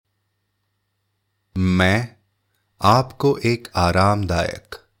मैं आपको एक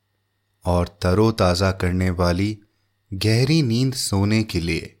आरामदायक और तरोताज़ा करने वाली गहरी नींद सोने के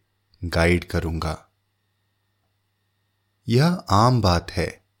लिए गाइड करूंगा। यह आम बात है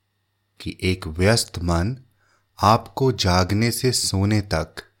कि एक व्यस्त मन आपको जागने से सोने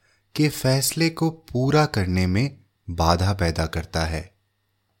तक के फैसले को पूरा करने में बाधा पैदा करता है।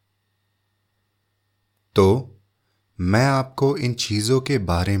 तो मैं आपको इन चीजों के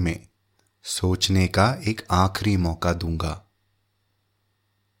बारे में सोचने का एक आखिरी मौका दूंगा।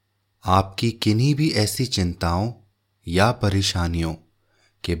 आपकी किन्हीं भी ऐसी चिंताओं या परेशानियों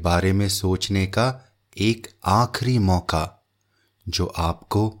के बारे में सोचने का एक आखिरी मौका जो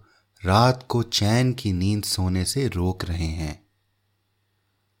आपको रात को चैन की नींद सोने से रोक रहे हैं।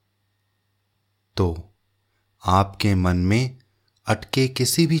 तो आपके मन में अटके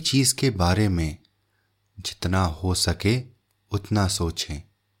किसी भी चीज के बारे में जितना हो सके उतना सोचें।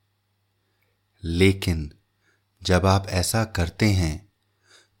 लेकिन जब आप ऐसा करते हैं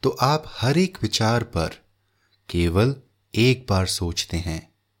तो आप हर एक विचार पर केवल एक बार सोचते हैं,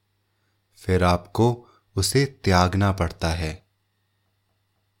 फिर आपको उसे त्यागना पड़ता है।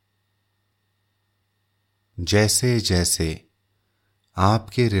 जैसे जैसे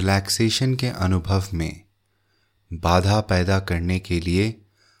आपके रिलैक्सेशन के अनुभव में बाधा पैदा करने के लिए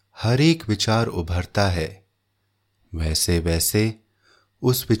हर एक विचार उभरता है, वैसे वैसे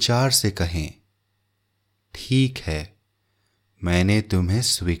उस विचार से कहें, ठीक है, मैंने तुम्हें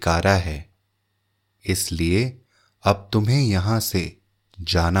स्वीकारा है, इसलिए अब तुम्हें यहां से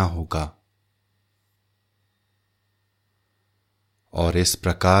जाना होगा। और इस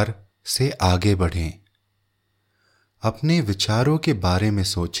प्रकार से आगे बढ़ें। अपने विचारों के बारे में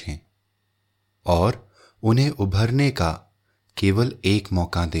सोचें और उन्हें उभरने का केवल एक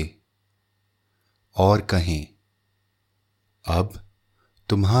मौका दें और कहें, अब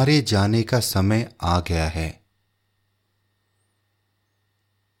तुम्हारे जाने का समय आ गया है।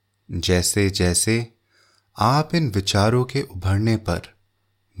 जैसे जैसे आप इन विचारों के उभरने पर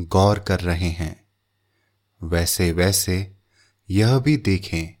गौर कर रहे हैं, वैसे वैसे यह भी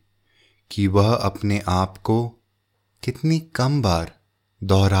देखें कि वह अपने आप को कितनी कम बार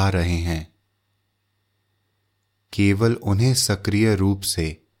दोहरा रहे हैं। केवल उन्हें सक्रिय रूप से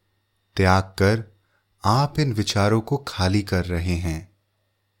त्याग कर आप इन विचारों को खाली कर रहे हैं।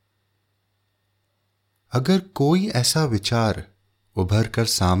 अगर कोई ऐसा विचार उभर कर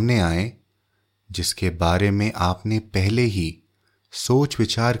सामने आए जिसके बारे में आपने पहले ही सोच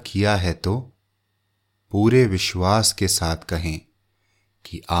विचार किया है, तो पूरे विश्वास के साथ कहें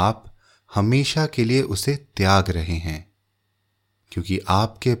कि आप हमेशा के लिए उसे त्याग रहे हैं, क्योंकि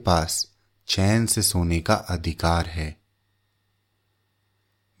आपके पास चैन से सोने का अधिकार है।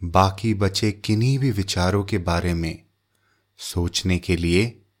 बाकी बचे किन्हीं भी विचारों के बारे में सोचने के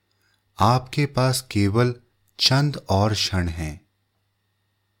लिए आपके पास केवल चंद और क्षण हैं,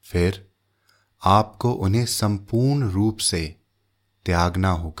 फिर आपको उन्हें संपूर्ण रूप से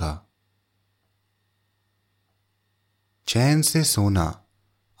त्यागना होगा। चैन से सोना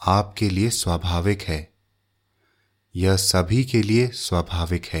आपके लिए स्वाभाविक है, यह सभी के लिए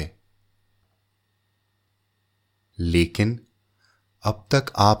स्वाभाविक है। लेकिन अब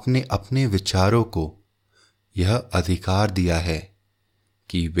तक आपने अपने विचारों को यह अधिकार दिया है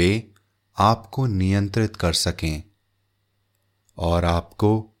कि वे आपको नियंत्रित कर सकें और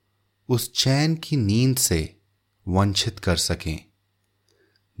आपको उस चैन की नींद से वंचित कर सकें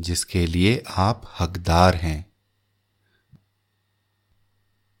जिसके लिए आप हकदार हैं।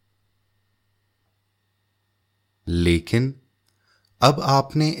 लेकिन अब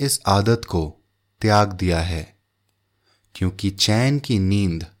आपने इस आदत को त्याग दिया है, क्योंकि चैन की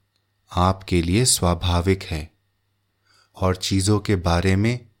नींद आपके लिए स्वाभाविक है और चीजों के बारे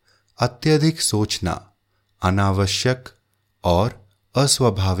में अत्यधिक सोचना अनावश्यक और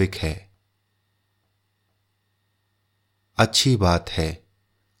अस्वाभाविक है। अच्छी बात है,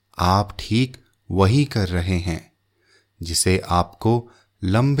 आप ठीक वही कर रहे हैं जिसे आपको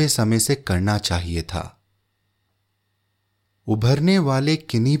लंबे समय से करना चाहिए था। उभरने वाले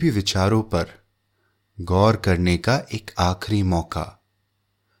किन्हीं भी विचारों पर गौर करने का एक आखिरी मौका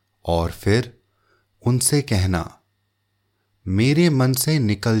और फिर उनसे कहना, मेरे मन से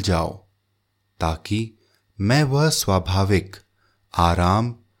निकल जाओ, ताकि मैं वह स्वाभाविक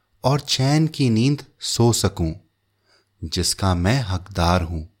आराम और चैन की नींद सो सकूं जिसका मैं हकदार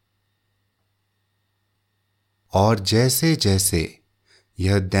हूं। और जैसे जैसे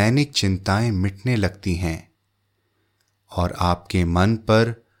यह दैनिक चिंताएं मिटने लगती हैं और आपके मन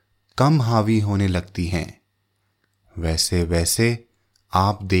पर कम हावी होने लगती हैं, वैसे वैसे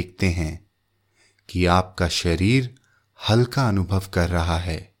आप देखते हैं कि आपका शरीर हल्का अनुभव कर रहा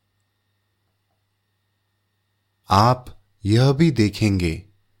है। आप यह भी देखेंगे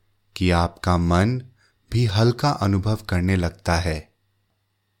कि आपका मन भी हल्का अनुभव करने लगता है।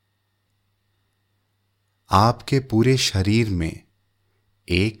 आपके पूरे शरीर में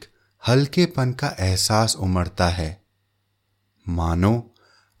एक हल्केपन का एहसास उमड़ता है, मानो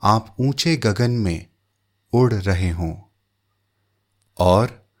आप ऊंचे गगन में उड़ रहे हों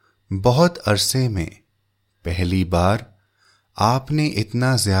और बहुत अरसे में पहली बार आपने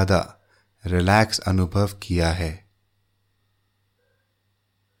इतना ज्यादा रिलैक्स अनुभव किया है।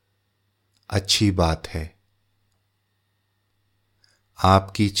 अच्छी बात है।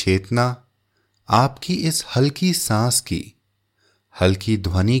 आपकी चेतना आपकी इस हल्की सांस की हल्की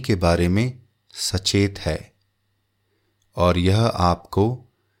ध्वनि के बारे में सचेत है और यह आपको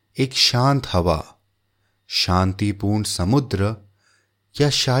एक शांत हवा, शांतिपूर्ण समुद्र या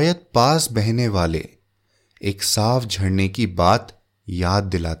शायद पास बहने वाले एक साफ झरने की बात याद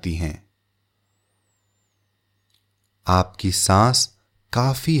दिलाती हैं। आपकी सांस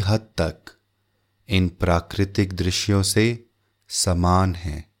काफी हद तक इन प्राकृतिक दृश्यों से समान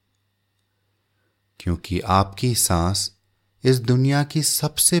है, क्योंकि आपकी सांस इस दुनिया की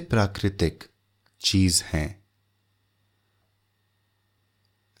सबसे प्राकृतिक चीज है।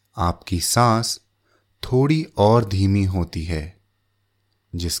 आपकी सांस थोड़ी और धीमी होती है,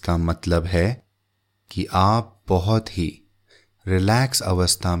 जिसका मतलब है कि आप बहुत ही रिलैक्स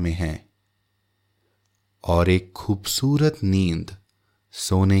अवस्था में हैं और एक खूबसूरत नींद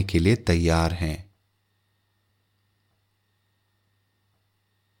सोने के लिए तैयार हैं।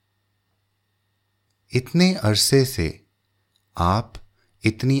 इतने अरसे से आप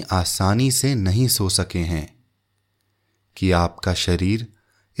इतनी आसानी से नहीं सो सके हैं कि आपका शरीर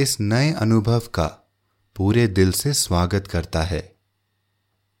इस नए अनुभव का पूरे दिल से स्वागत करता है।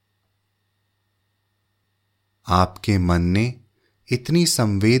 आपके मन ने इतनी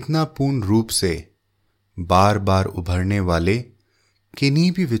संवेदनापूर्ण रूप से बार बार उभरने वाले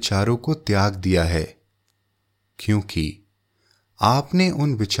किन्हीं भी विचारों को त्याग दिया है, क्योंकि आपने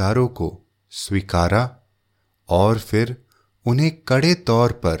उन विचारों को स्वीकारा और फिर उन्हें कड़े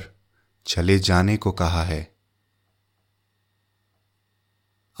तौर पर चले जाने को कहा है।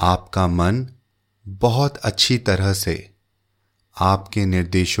 आपका मन बहुत अच्छी तरह से आपके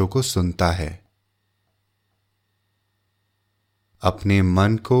निर्देशों को सुनता है। अपने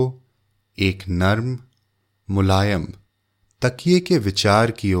मन को एक नर्म, मुलायम तकिए के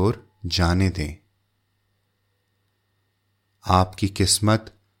विचार की ओर जाने दें। आपकी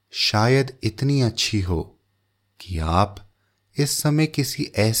किस्मत शायद इतनी अच्छी हो कि आप इस समय किसी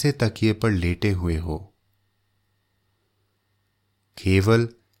ऐसे तकिए पर लेटे हुए हो। केवल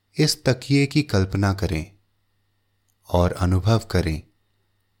इस तकिए की कल्पना करें और अनुभव करें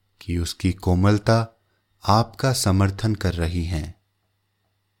कि उसकी कोमलता आपका समर्थन कर रही है।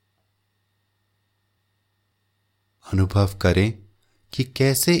 अनुभव करें कि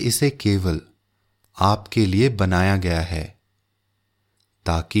कैसे इसे केवल आपके लिए बनाया गया है,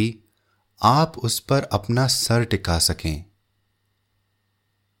 ताकि आप उस पर अपना सर टिका सकें।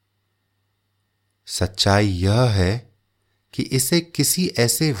 सच्चाई यह है कि इसे किसी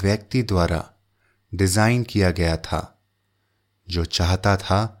ऐसे व्यक्ति द्वारा डिजाइन किया गया था जो चाहता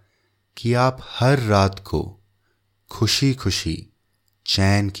था कि आप हर रात को खुशी खुशी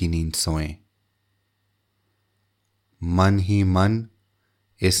चैन की नींद सोएं। मन ही मन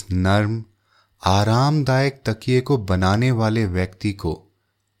इस नर्म, आरामदायक तकिए को बनाने वाले व्यक्ति को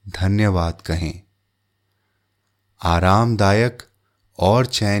धन्यवाद कहें। आरामदायक और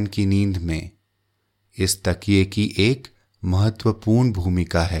चैन की नींद में इस तकिए की एक महत्वपूर्ण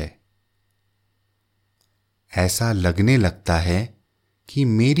भूमिका है। ऐसा लगने लगता है कि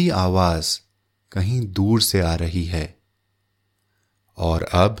मेरी आवाज कहीं दूर से आ रही है और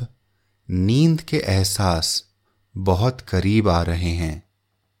अब नींद के एहसास बहुत करीब आ रहे हैं।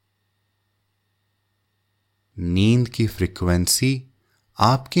 नींद की फ्रीक्वेंसी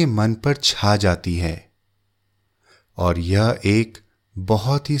आपके मन पर छा जाती है और यह एक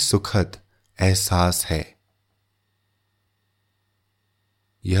बहुत ही सुखद एहसास है।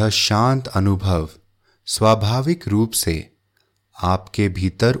 यह शांत अनुभव स्वाभाविक रूप से आपके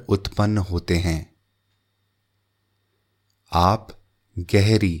भीतर उत्पन्न होते हैं। आप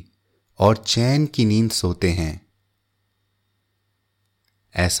गहरी और चैन की नींद सोते हैं।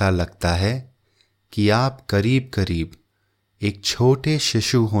 ऐसा लगता है कि आप करीब करीब एक छोटे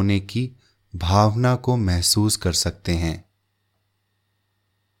शिशु होने की भावना को महसूस कर सकते हैं,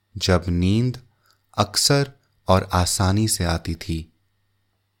 जब नींद अक्सर और आसानी से आती थी।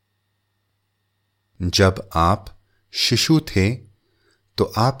 जब आप शिशु थे तो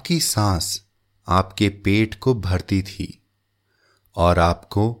आपकी सांस आपके पेट को भरती थी और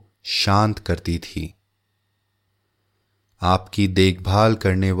आपको शांत करती थी। आपकी देखभाल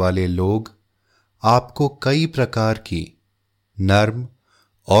करने वाले लोग आपको कई प्रकार की नर्म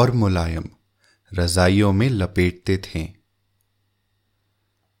और मुलायम रजाइयों में लपेटते थे।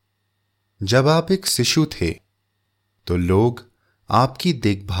 जब आप एक शिशु थे तो लोग आपकी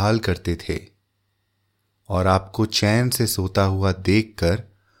देखभाल करते थे और आपको चैन से सोता हुआ देखकर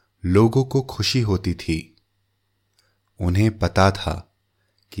लोगों को खुशी होती थी। उन्हें पता था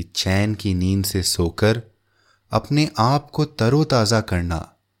कि चैन की नींद से सोकर अपने आप को तरोताजा करना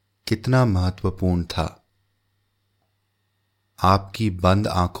कितना महत्वपूर्ण था। आपकी बंद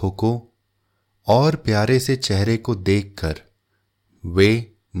आंखों को और प्यारे से चेहरे को देखकर वे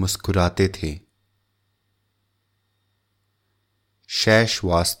मुस्कुराते थे।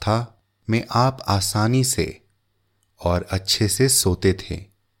 शैशवावस्था में आप आसानी से और अच्छे से सोते थे।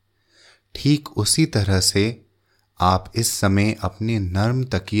 ठीक उसी तरह से आप इस समय अपने नर्म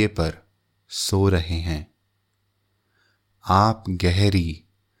तकिए पर सो रहे हैं। आप गहरी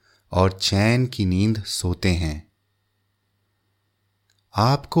और चैन की नींद सोते हैं।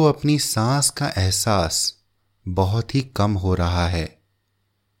 आपको अपनी सांस का एहसास बहुत ही कम हो रहा है,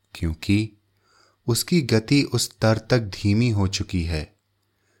 क्योंकि उसकी गति उस स्तर तक धीमी हो चुकी है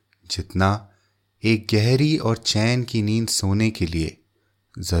जितना एक गहरी और चैन की नींद सोने के लिए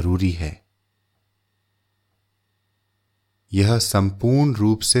जरूरी है। यह संपूर्ण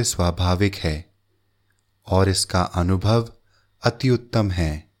रूप से स्वाभाविक है और इसका अनुभव अति उत्तम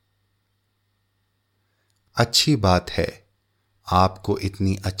है। अच्छी बात है, आपको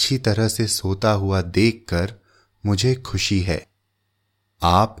इतनी अच्छी तरह से सोता हुआ देखकर मुझे खुशी है।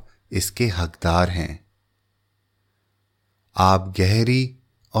 आप इसके हकदार हैं। आप गहरी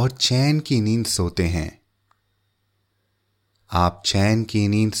और चैन की नींद सोते हैं। आप चैन की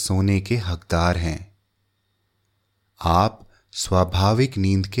नींद सोने के हकदार हैं। आप स्वाभाविक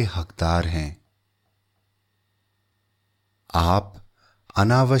नींद के हकदार हैं। आप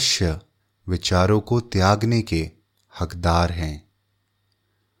अनावश्यक विचारों को त्यागने के हकदार हैं।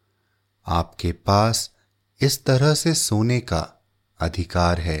 आपके पास इस तरह से सोने का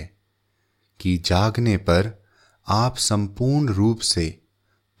अधिकार है कि जागने पर आप संपूर्ण रूप से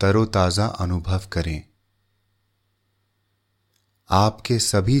तरोताजा अनुभव करें। आपके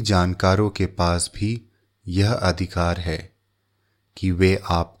सभी जानकारों के पास भी यह अधिकार है कि वे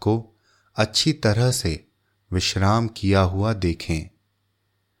आपको अच्छी तरह से विश्राम किया हुआ देखें,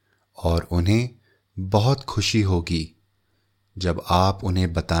 और उन्हें बहुत खुशी होगी जब आप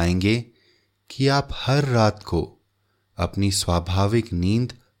उन्हें बताएंगे कि आप हर रात को अपनी स्वाभाविक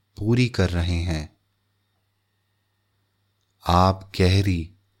नींद पूरी कर रहे हैं। आप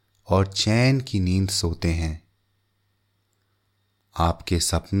गहरी और चैन की नींद सोते हैं। आपके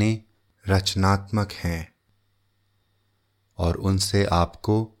सपने रचनात्मक हैं और उनसे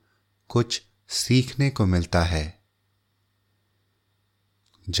आपको कुछ सीखने को मिलता है।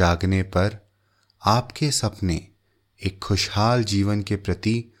 जागने पर आपके सपने एक खुशहाल जीवन के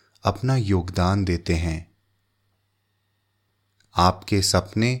प्रति अपना योगदान देते हैं। आपके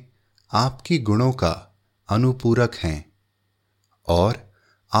सपने आपके गुणों का अनुपूरक हैं और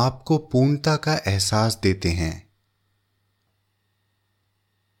आपको पूर्णता का एहसास देते हैं।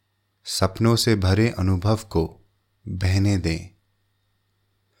 सपनों से भरे अनुभव को बहने दें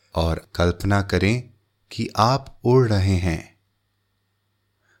और कल्पना करें कि आप उड़ रहे हैं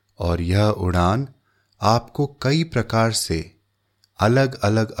और यह उड़ान आपको कई प्रकार से अलग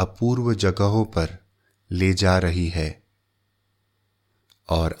अलग अपूर्व जगहों पर ले जा रही है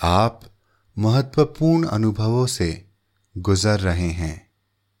और आप महत्वपूर्ण अनुभवों से गुजर रहे हैं।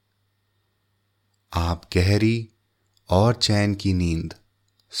 आप गहरी और चैन की नींद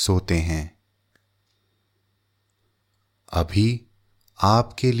सोते हैं। अभी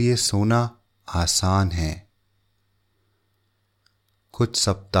आपके लिए सोना आसान है। कुछ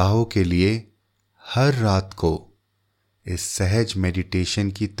सप्ताहों के लिए हर रात को इस सहज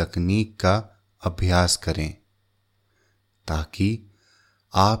मेडिटेशन की तकनीक का अभ्यास करें, ताकि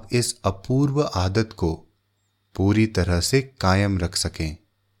आप इस अपूर्व आदत को पूरी तरह से कायम रख सकें।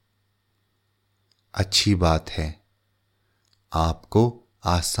 अच्छी बात है, आपको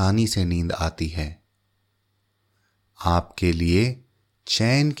आसानी से नींद आती है। आपके लिए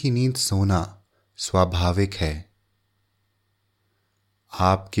चैन की नींद सोना स्वाभाविक है।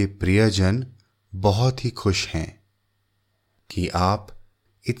 आपके प्रियजन बहुत ही खुश हैं कि आप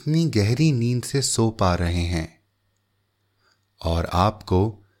इतनी गहरी नींद से सो पा रहे हैं और आपको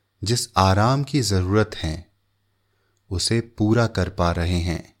जिस आराम की जरूरत है उसे पूरा कर पा रहे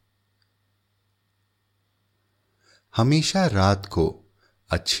हैं। हमेशा रात को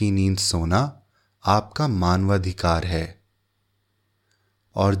अच्छी नींद सोना आपका मानवाधिकार है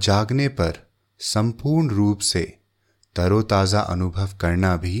और जागने पर संपूर्ण रूप से तरोताजा अनुभव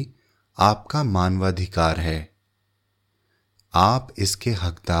करना भी आपका मानवाधिकार है। आप इसके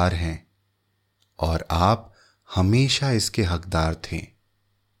हकदार हैं और आप हमेशा इसके हकदार थे।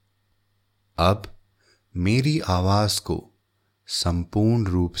 अब मेरी आवाज को संपूर्ण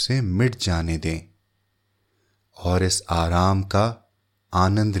रूप से मिट जाने दें और इस आराम का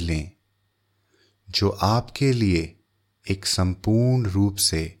आनंद लें जो आपके लिए एक संपूर्ण रूप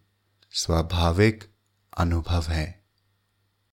से स्वाभाविक अनुभव है।